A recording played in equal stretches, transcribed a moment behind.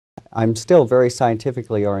I'm still very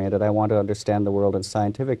scientifically oriented. I want to understand the world in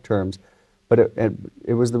scientific terms. But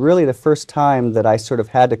it was really the first time that I sort of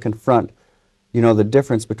had to confront, you know, the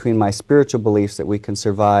difference between my spiritual beliefs that we can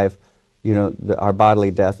survive, you know, our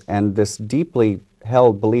bodily death, and this deeply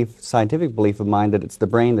held belief, scientific belief of mine that it's the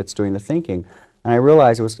brain that's doing the thinking. And I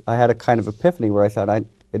realized I had a kind of epiphany where I thought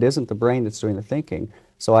it isn't the brain that's doing the thinking.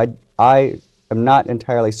 So I am not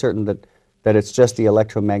entirely certain that it's just the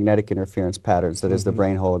electromagnetic interference patterns that is the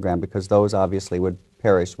brain hologram, because those obviously would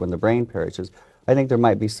perish when the brain perishes. I think there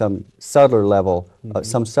might be some subtler level,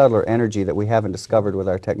 some subtler energy that we haven't discovered with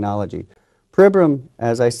our technology. Pribram,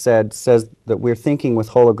 as I said, says that we're thinking with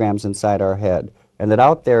holograms inside our head, and that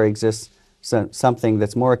out there exists something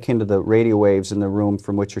that's more akin to the radio waves in the room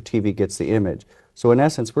from which your TV gets the image. So in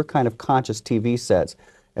essence, we're kind of conscious TV sets.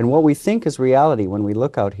 And what we think is reality when we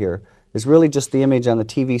look out here is really just the image on the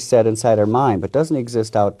TV set inside our mind, but doesn't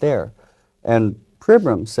exist out there. And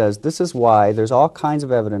Pribram says this is why there's all kinds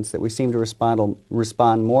of evidence that we seem to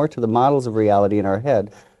respond more to the models of reality in our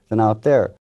head than out there.